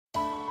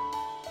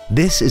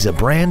This is a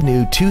brand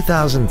new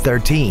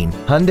 2013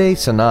 Hyundai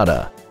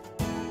Sonata.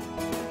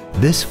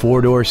 This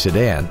four-door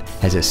sedan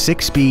has a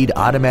 6-speed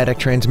automatic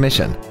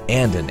transmission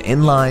and an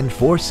inline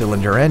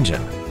 4-cylinder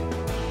engine.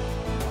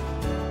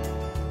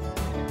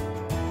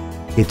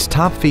 Its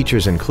top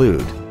features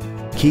include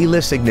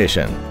keyless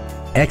ignition,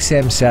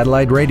 XM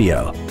satellite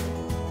radio,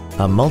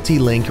 a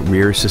multi-link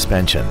rear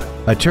suspension,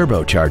 a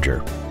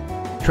turbocharger,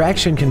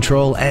 traction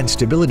control and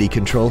stability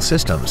control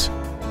systems,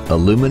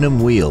 aluminum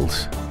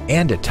wheels,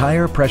 and a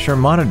tire pressure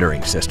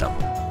monitoring system.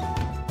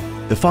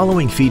 The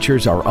following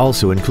features are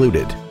also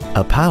included: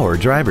 a power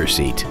driver's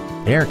seat,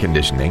 air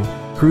conditioning,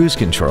 cruise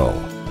control,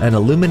 an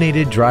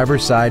illuminated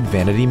driver's side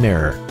vanity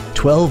mirror,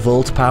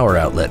 12-volt power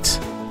outlets,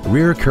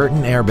 rear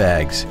curtain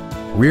airbags,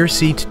 rear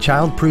seat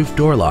child-proof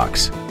door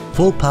locks,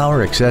 full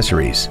power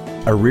accessories,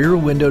 a rear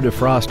window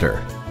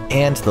defroster,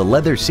 and the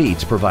leather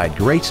seats provide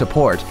great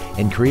support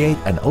and create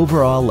an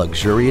overall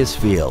luxurious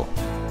feel.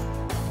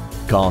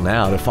 Call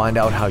now to find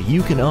out how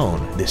you can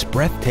own this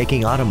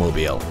breathtaking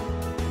automobile.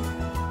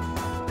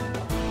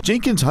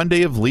 Jenkins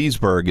Hyundai of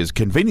Leesburg is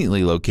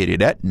conveniently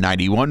located at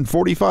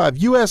 9145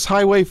 U.S.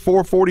 Highway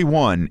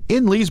 441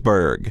 in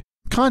Leesburg.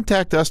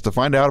 Contact us to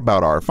find out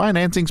about our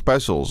financing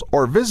specials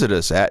or visit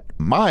us at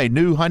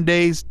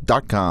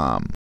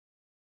mynewhyundais.com.